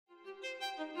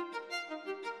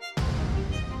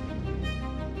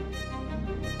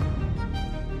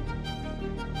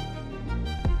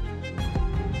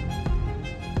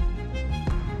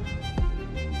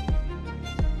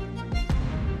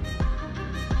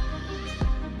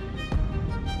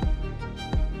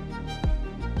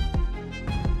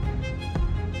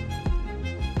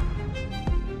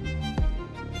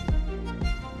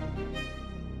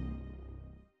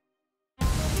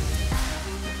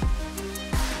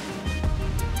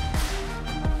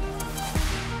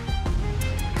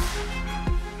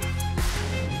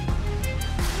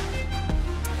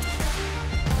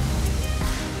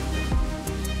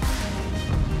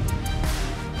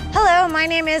my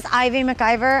name is Ivy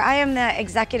McIver. I am the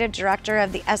Executive Director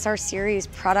of the SR Series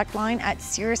product line at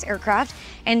Cirrus Aircraft.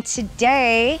 And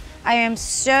today, I am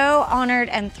so honored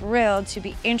and thrilled to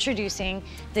be introducing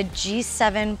the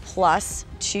G7 Plus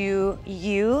to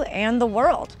you and the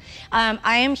world.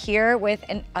 I am here with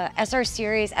an SR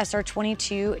Series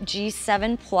SR22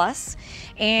 G7 Plus,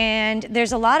 and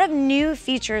there's a lot of new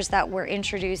features that we're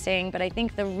introducing, but I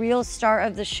think the real star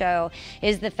of the show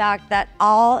is the fact that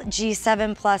all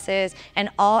G7 Pluses and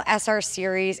all SR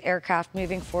Series aircraft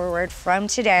moving forward from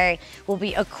today will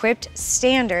be equipped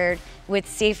standard with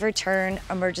Safe Return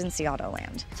Emergency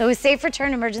Autoland. So with Safe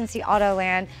Return Emergency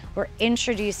Autoland, we're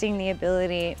introducing the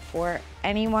ability for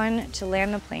anyone to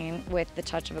land the plane with the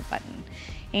touch of a button.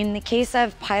 In the case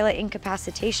of pilot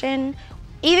incapacitation,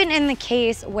 even in the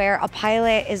case where a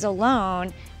pilot is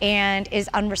alone and is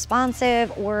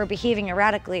unresponsive or behaving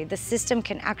erratically, the system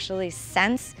can actually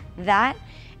sense that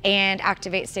and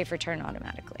activate Safe Return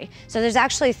automatically. So there's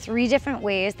actually 3 different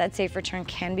ways that Safe Return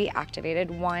can be activated.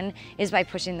 One is by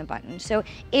pushing the button. So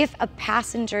if a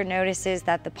passenger notices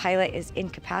that the pilot is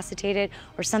incapacitated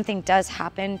or something does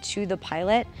happen to the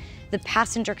pilot, the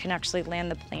passenger can actually land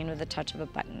the plane with the touch of a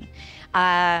button.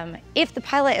 If the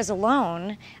pilot is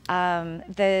alone,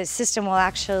 the system will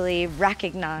actually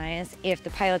recognize if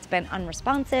the pilot's been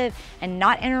unresponsive and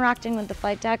not interacting with the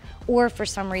flight deck, or for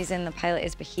some reason the pilot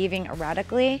is behaving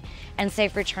erratically, and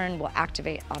Safe Return will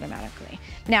activate automatically.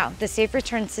 Now, the Safe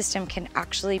Return system can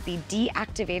actually be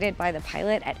deactivated by the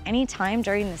pilot at any time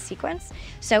during the sequence.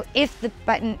 So if the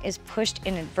button is pushed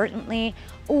inadvertently,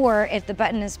 or if the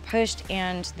button is pushed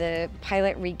and the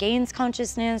pilot regains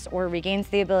consciousness or regains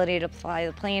the ability to fly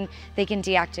the plane, they can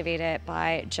deactivate it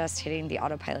by just hitting the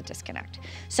autopilot disconnect.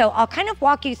 So I'll kind of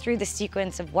walk you through the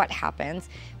sequence of what happens.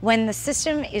 When the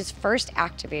system is first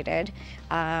activated,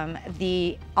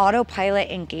 the autopilot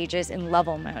engages in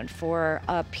level mode for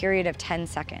a period of 10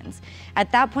 seconds.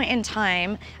 At that point in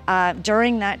time,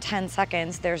 during that 10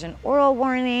 seconds, there's an oral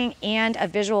warning and a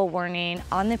visual warning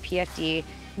on the PFD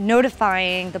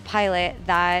notifying the pilot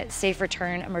that Safe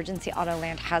Return Emergency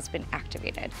Autoland has been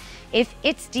activated. If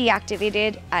it's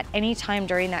deactivated at any time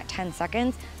during that 10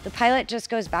 seconds, the pilot just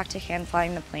goes back to hand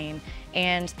flying the plane,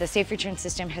 and the Safe Return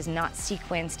system has not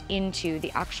sequenced into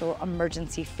the actual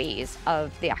emergency phase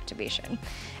of the activation.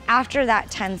 After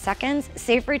that 10 seconds,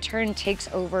 Safe Return takes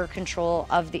over control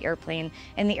of the airplane,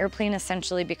 and the airplane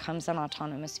essentially becomes an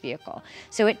autonomous vehicle.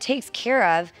 So it takes care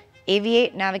of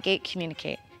aviate, navigate,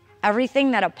 communicate. Everything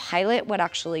that a pilot would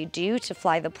actually do to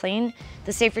fly the plane,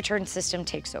 the Safe Return system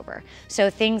takes over.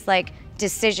 So things like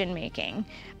decision making,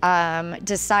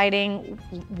 deciding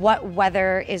what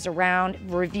weather is around,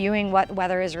 reviewing what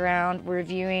weather is around,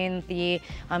 reviewing the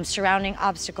surrounding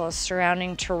obstacles,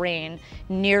 surrounding terrain,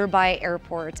 nearby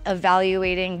airports,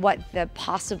 evaluating what the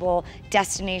possible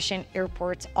destination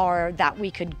airports are that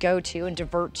we could go to and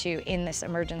divert to in this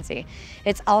emergency.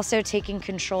 It's also taking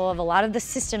control of a lot of the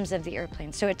systems of the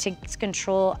airplane. So it takes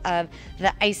control of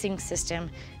the icing system,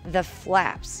 the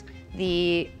flaps,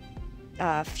 the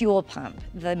fuel pump,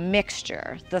 the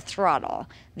mixture, the throttle,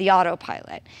 the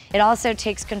autopilot. It also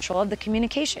takes control of the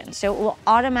communication. So it will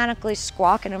automatically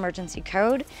squawk an emergency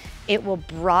code. It will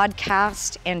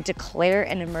broadcast and declare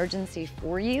an emergency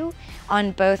for you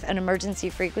on both an emergency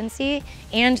frequency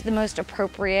and the most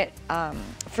appropriate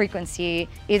frequency,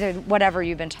 either whatever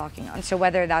you've been talking on. So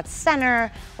whether that's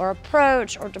center or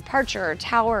approach or departure or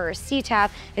tower or CTAF,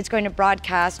 it's going to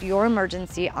broadcast your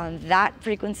emergency on that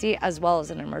frequency as well as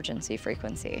an emergency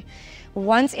frequency.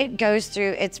 Once it goes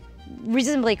through its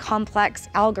reasonably complex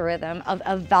algorithm of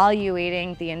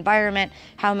evaluating the environment,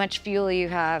 how much fuel you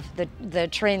have, the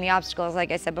terrain, the obstacles, like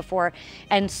I said before,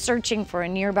 and searching for a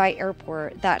nearby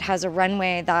airport that has a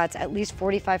runway that's at least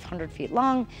 4,500 feet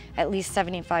long, at least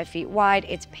 75 feet wide,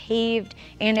 it's paved,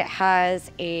 and it has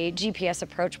a GPS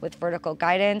approach with vertical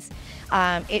guidance.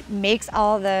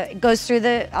 It goes through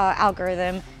the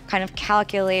algorithm, kind of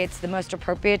calculates the most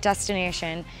appropriate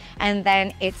destination, and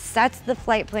then it sets the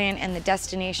flight plan and the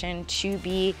destination to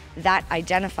be that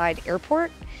identified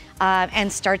airport,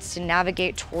 and starts to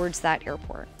navigate towards that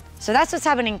airport. So that's what's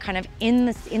happening kind of in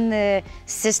the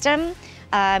system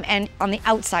and on the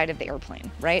outside of the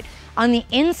airplane, right? On the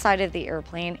inside of the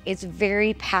airplane, it's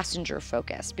very passenger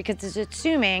focused because it's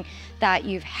assuming that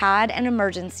you've had an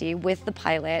emergency with the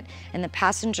pilot and the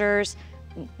passengers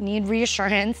need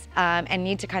reassurance and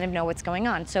need to kind of know what's going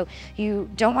on. So you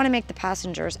don't want to make the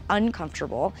passengers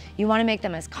uncomfortable. You want to make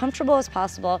them as comfortable as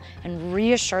possible and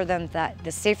reassure them that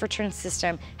the safe return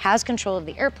system has control of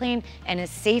the airplane and is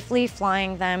safely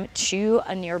flying them to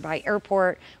a nearby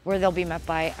airport where they'll be met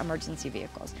by emergency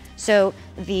vehicles. So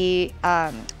the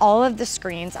all of the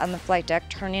screens on the flight deck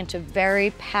turn into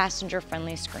very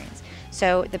passenger-friendly screens.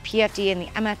 So the PFD and the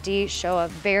MFD show a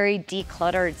very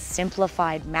decluttered,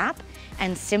 simplified map,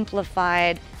 and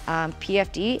simplified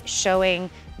PFD showing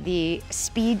the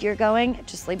speed you're going,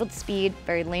 just labeled speed,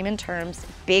 very layman terms,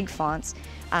 big fonts,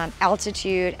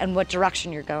 altitude, and what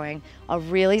direction you're going. A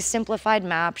really simplified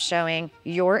map showing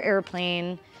your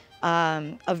airplane,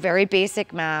 a very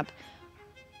basic map,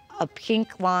 a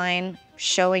pink line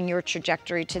showing your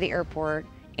trajectory to the airport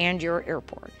and your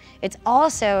airport. It's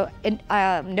also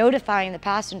notifying the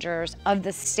passengers of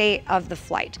the state of the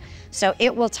flight. So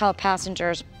it will tell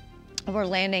passengers, we're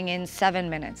landing in 7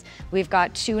 minutes. We've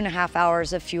got 2.5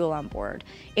 hours of fuel on board.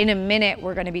 In a minute,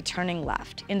 we're gonna be turning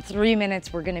left. In 3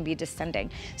 minutes, we're gonna be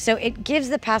descending. So it gives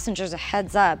the passengers a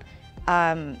heads up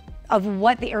of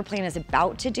what the airplane is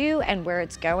about to do and where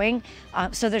it's going,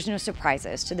 so there's no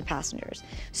surprises to the passengers.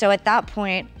 So at that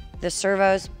point, the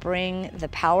servos bring the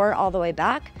power all the way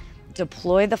back,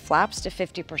 deploy the flaps to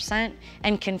 50%,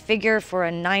 and configure for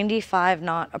a 95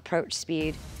 knot approach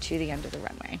speed to the end of the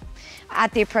runway.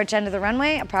 At the approach end of the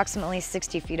runway, approximately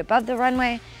 60 feet above the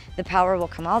runway, the power will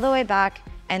come all the way back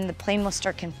and the plane will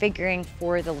start configuring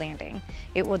for the landing.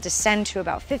 It will descend to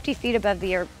about 50 feet above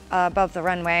the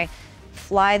runway,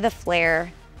 fly the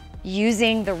flare,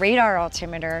 using the radar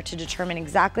altimeter to determine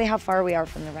exactly how far we are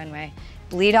from the runway,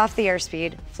 bleed off the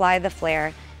airspeed, fly the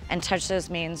flare, and touch those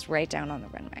mains right down on the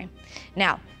runway.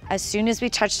 Now, as soon as we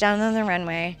touch down on the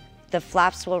runway, the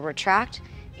flaps will retract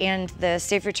and the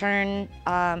Safe Return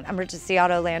Emergency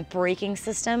Autoland braking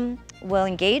system will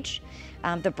engage.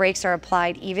 The brakes are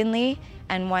applied evenly,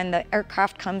 and when the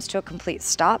aircraft comes to a complete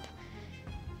stop,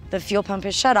 the fuel pump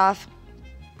is shut off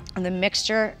and the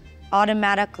mixture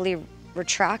automatically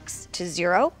retracts to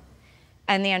 0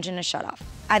 and the engine is shut off.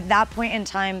 At that point in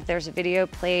time, there's a video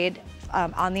played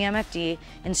on the MFD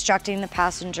instructing the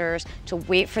passengers to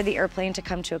wait for the airplane to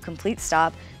come to a complete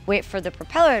stop, wait for the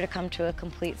propeller to come to a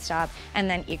complete stop, and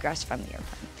then egress from the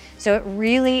airplane. So it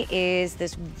really is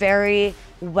this very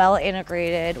well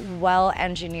integrated, well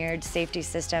engineered safety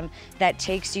system that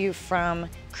takes you from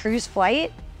cruise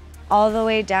flight all the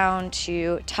way down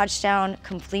to touchdown,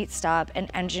 complete stop, and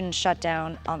engine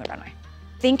shutdown on the runway.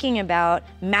 Thinking about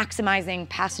maximizing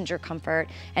passenger comfort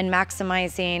and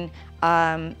maximizing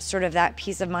sort of that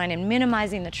peace of mind and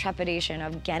minimizing the trepidation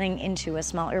of getting into a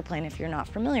small airplane if you're not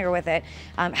familiar with it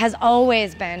has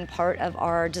always been part of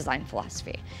our design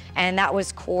philosophy. And that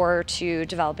was core to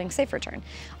developing Safe Return.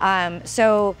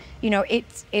 So, you know,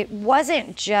 it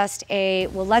wasn't just a,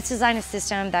 well, let's design a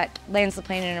system that lands the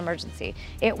plane in an emergency.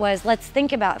 It was, let's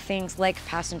think about things like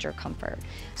passenger comfort.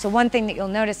 So one thing that you'll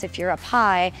notice if you're up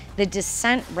high, the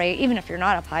descent rate, even if you're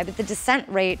not up high, but the descent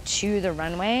rate to the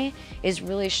runway is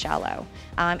really shallow.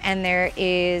 And there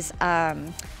is,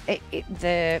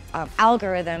 the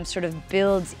algorithm sort of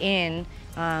builds in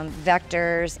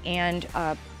vectors and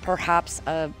perhaps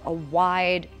a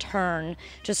wide turn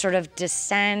to sort of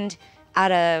descend at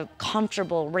a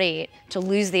comfortable rate to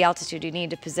lose the altitude you need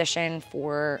to position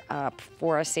for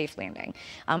a safe landing.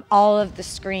 All of the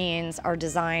screens are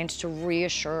designed to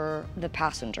reassure the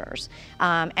passengers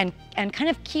and kind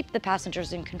of keep the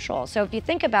passengers in control. So if you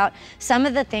think about some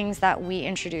of the things that we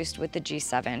introduced with the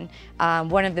G7,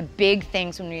 one of the big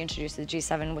things when we introduced the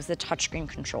G7 was the touchscreen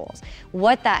controls.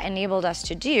 What that enabled us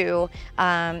to do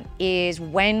is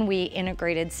when we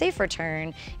integrated Safe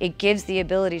Return, it gives the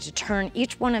ability to turn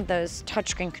each one of those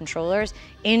touchscreen controllers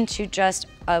into just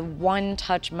a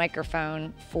one-touch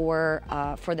microphone for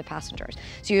the passengers.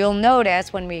 So you'll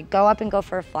notice when we go up and go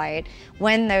for a flight,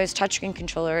 when those touchscreen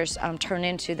controllers turn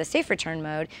into the Safe Return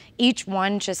mode, each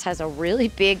one just has a really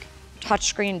big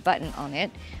touchscreen button on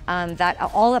it that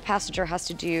all a passenger has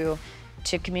to do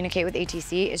to communicate with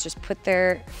ATC is just put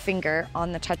their finger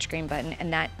on the touchscreen button,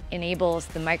 and that enables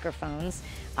the microphones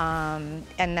and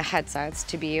the headsets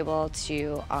to be able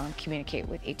to communicate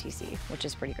with ATC, which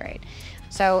is pretty great.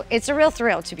 So it's a real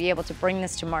thrill to be able to bring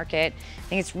this to market. I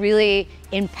think it's really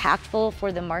impactful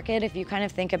for the market if you kind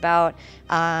of think about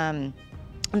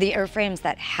the airframes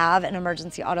that have an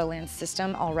emergency Autoland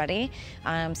system already.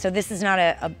 So this is not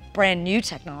a brand new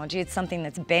technology. It's something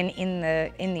that's been in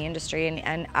the industry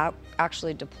and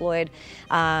actually deployed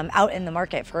out in the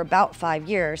market for about 5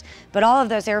 years. But all of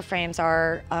those airframes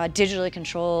are digitally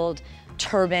controlled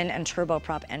turbine and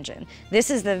turboprop engine. This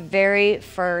is the very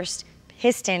first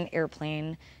piston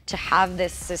airplane to have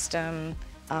this system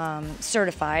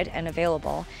certified and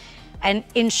available. And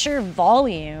in sheer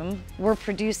volume, we're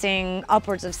producing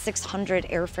upwards of 600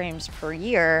 airframes per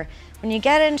year. When you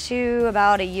get into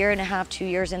about a year and a half, 2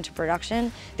 years into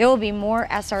production, there will be more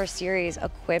SR series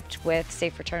equipped with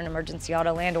Safe Return Emergency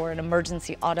Autoland or an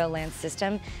Emergency Autoland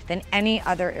system than any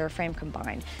other airframe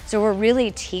combined. So we're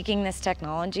really taking this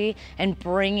technology and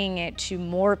bringing it to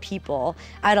more people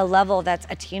at a level that's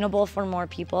attainable for more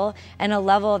people and a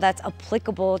level that's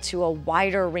applicable to a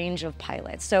wider range of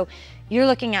pilots. So you're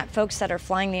looking at folks that are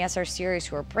flying the SR series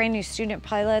who are brand new student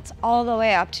pilots all the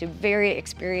way up to very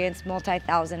experienced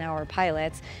multi-thousand hour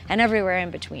pilots and everywhere in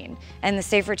between. And the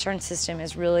Safe Return system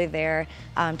is really there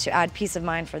to add peace of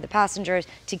mind for the passengers,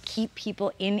 to keep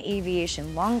people in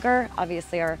aviation longer.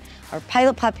 Obviously our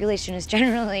pilot population is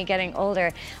generally getting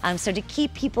older. So to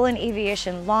keep people in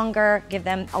aviation longer, give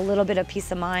them a little bit of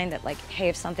peace of mind that like, hey,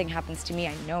 if something happens to me,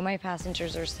 I know my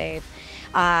passengers are safe,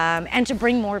 and to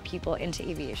bring more people into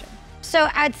aviation. So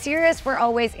at Cirrus, we're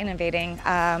always innovating.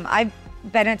 I've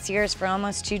been at Cirrus for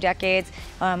almost 2 decades.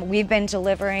 We've been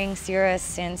delivering Cirrus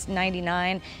since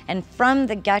 '99, and from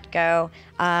the get-go,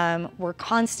 we're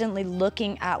constantly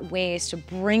looking at ways to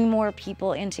bring more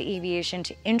people into aviation,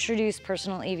 to introduce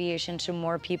personal aviation to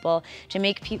more people, to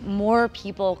make more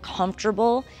people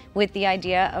comfortable with the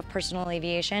idea of personal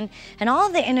aviation. And all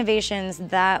of the innovations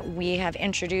that we have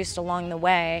introduced along the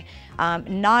way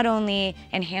not only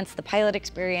enhance the pilot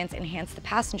experience, enhance the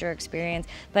passenger experience,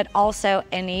 but also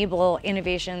enable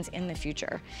innovations in the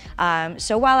future.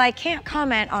 So while I can't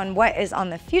comment on what is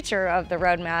on the future of the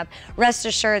roadmap, rest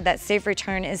assured that Safe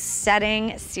Return is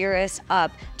setting Cirrus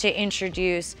up to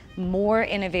introduce more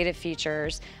innovative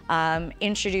features,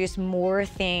 introduce more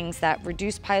things that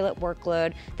reduce pilot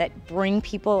workload, that bring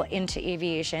people into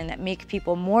aviation, that make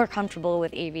people more comfortable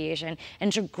with aviation,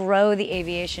 and to grow the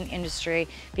aviation industry,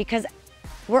 because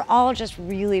we're all just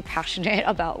really passionate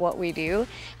about what we do,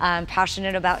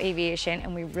 passionate about aviation,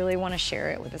 and we really want to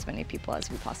share it with as many people as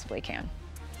we possibly can.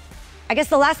 I guess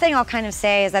the last thing I'll kind of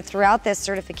say is that throughout this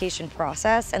certification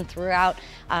process and throughout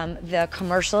the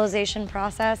commercialization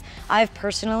process, I've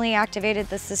personally activated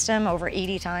the system over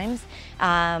 80 times,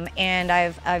 and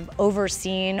I've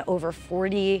overseen over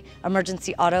 40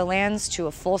 emergency autolands to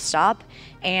a full stop,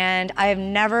 and I have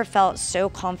never felt so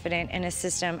confident in a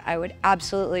system. I would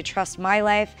absolutely trust my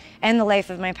life and the life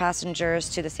of my passengers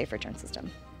to the Safe Return system.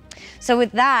 So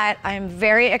with that, I'm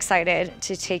very excited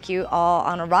to take you all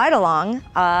on a ride along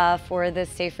for the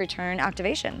Safe Return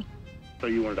activation. So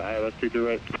you wanted ILS to do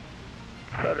it?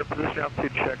 Better position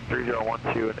altitude check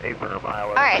 3012 and affirm ILS.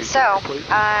 All right, so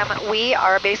we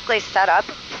are basically set up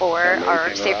for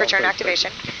our Safe Return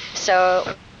activation. So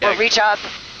we'll reach up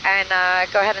and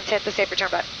go ahead and hit the Safe Return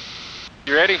button.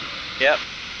 You ready? Yep.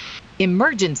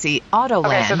 Emergency Autoland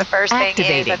Okay, so the first thing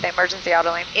activating. is that the Emergency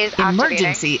Autoland is activating.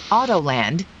 Emergency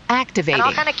Autoland activating. And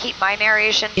I'll kind of keep my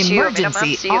narration to a minimum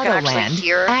Emergency so you can actually Autoland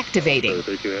hear. activating.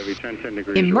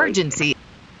 Emergency.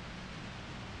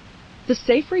 The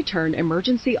Safe Return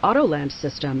Emergency Autoland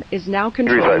system is now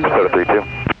controlling.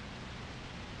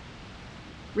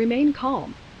 Remain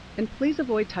calm, and please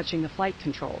avoid touching the flight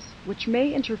controls, which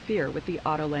may interfere with the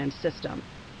Autoland system.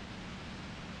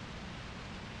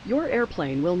 Your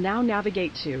airplane will now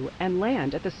navigate to and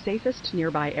land at the safest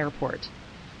nearby airport.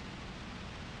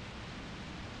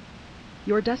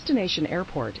 Your destination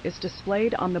airport is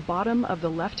displayed on the bottom of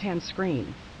the left-hand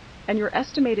screen, and your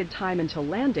estimated time until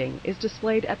landing is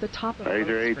displayed at the top of the screen.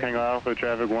 screen. Tango Alpha,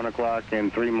 traffic 1 o'clock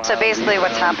and 3 miles. So basically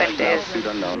what's happened is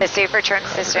the Safe Return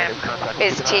system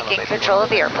is taking control of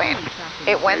the airplane.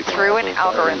 It went through an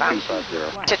algorithm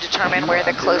to determine where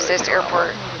the closest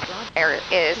airport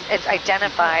is. It's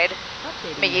identified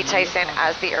McGee Tyson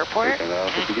as the airport,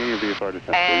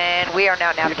 and we are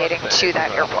now navigating to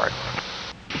that airport.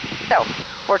 So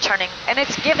we're turning, and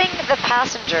it's giving the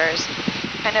passengers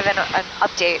kind of an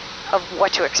update of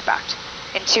what to expect.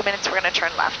 In 2 minutes, we're going to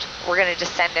turn left. We're going to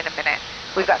descend in a minute.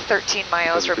 We've got 13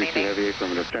 miles remaining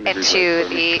into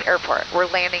the airport. We're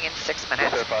landing in 6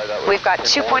 minutes. We've got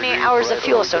 2.8 hours of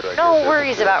fuel, so no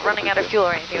worries about running out of fuel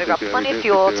or anything. We've got plenty of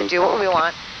fuel to do what we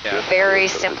want. Very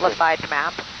simplified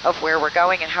map of where we're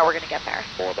going and how we're going to get there.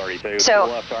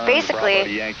 So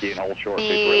basically, the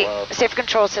Safe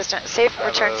Return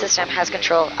system has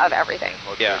control of everything.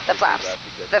 The flaps,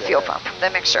 the fuel pump,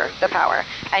 the mixture, the power.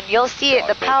 And you'll see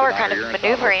the power kind of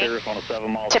maneuvering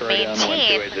to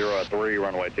maintain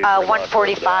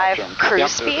 145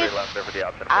 cruise speed.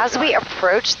 As we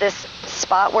approach this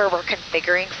spot where we're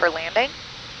configuring for landing,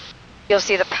 you'll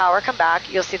see the power come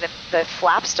back, you'll see the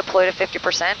flaps deploy to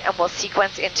 50%, and we'll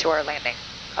sequence into our landing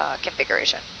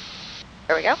configuration.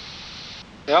 There we go.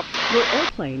 Yep. Your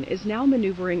airplane is now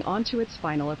maneuvering onto its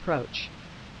final approach.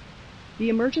 The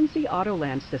emergency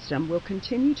Autoland system will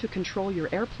continue to control your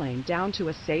airplane down to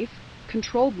a safe,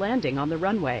 controlled landing on the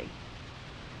runway.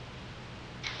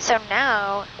 So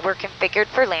now we're configured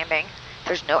for landing.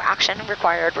 There's no action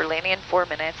required. We're landing in 4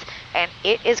 minutes, and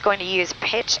it is going to use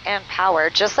pitch and power,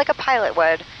 just like a pilot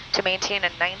would, to maintain a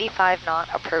 95 knot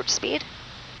approach speed.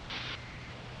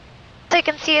 So you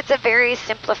can see it's a very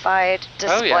simplified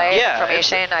display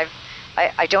information.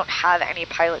 I don't have any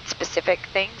pilot specific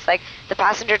things. Like the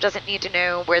passenger doesn't need to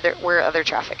know where other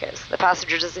traffic is. The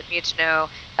passenger doesn't need to know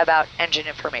about engine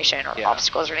information or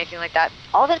obstacles or anything like that.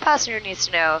 All the passenger needs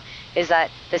to know is that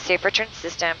the safe return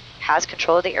system has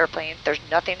control of the airplane. There's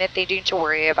nothing that they need to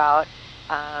worry about.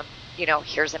 You know,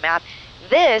 here's a map.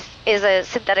 This is a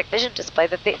synthetic vision display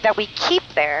that we keep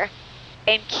there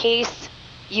in case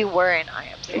you were in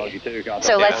IMC.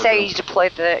 So let's say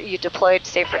you deployed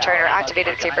safe return or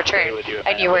activated safe return,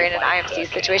 and you were in an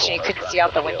IMC situation, you couldn't see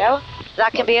out the window.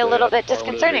 That can be a little bit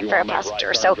disconcerting for a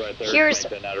passenger. So here's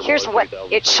what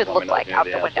it should look like out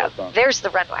the window. There's the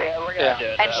runway,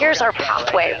 and here's our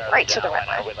pathway right to the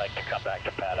runway.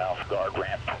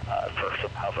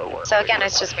 So again,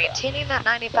 it's just maintaining that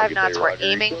 95 knots. We're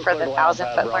aiming for the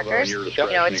 1,000-foot markers. You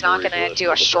know, it's not going to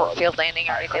do a short field landing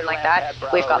or anything like that.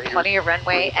 We've got plenty of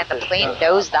runway, and the plane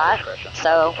knows that.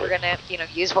 So we're going to, you know,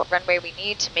 use what runway we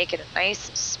need to make it a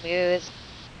nice, smooth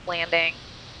landing.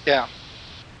 Yeah.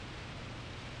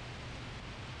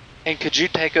 And could you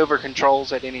take over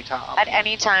controls at any time? At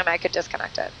any time, I could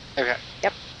disconnect it. Okay.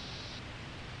 Yep.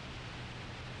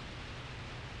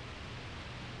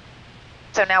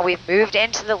 So now we've moved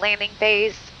into the landing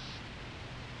phase.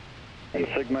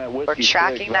 We're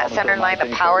tracking that center line.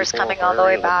 The power's coming all the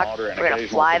way back. We're going to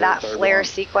fly that flare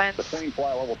sequence. Between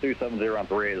flight level 270 and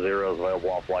 380 is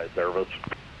available on flight service.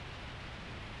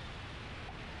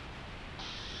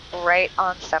 Right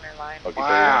on center line.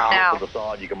 Wow. Now,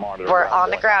 we're on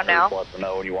the ground now.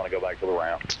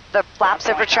 The flaps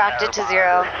have retracted to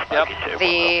 0. Yep.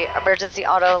 The emergency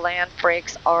auto land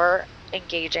brakes are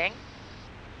engaging.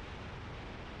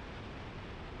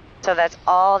 So that's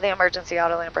all the emergency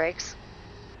auto land brakes.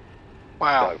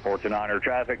 Wow. 429er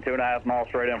traffic, 2.5 miles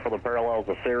straight in for the parallels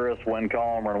of Cirrus, wind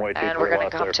calm, runway 23 And we're going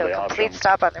to come to a complete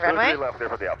stop on the runway. Tango Alpha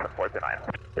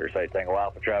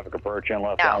traffic approach in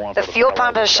left. Now, the fuel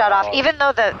pump is shut off, even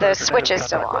though the switch is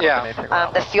still on.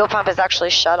 Yeah. The fuel pump is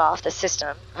actually shut off. The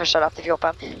system has shut off the fuel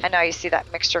pump. And now you see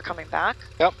that mixture coming back.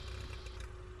 Yep.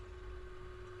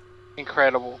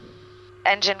 Incredible.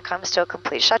 Engine comes to a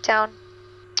complete shutdown.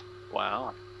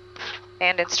 Wow.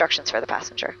 And instructions for the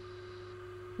passenger.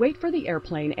 Wait for the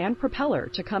airplane and propeller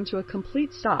to come to a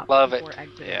complete stop. Love it. before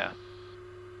exiting. Yeah.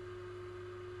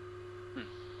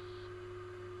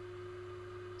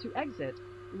 To exit,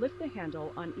 lift the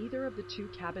handle on either of the 2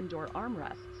 cabin door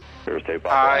armrests.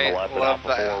 I love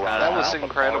that. That was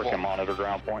incredible. Monitor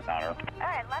ground point 9er. All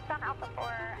right, left on Alpha 4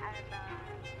 and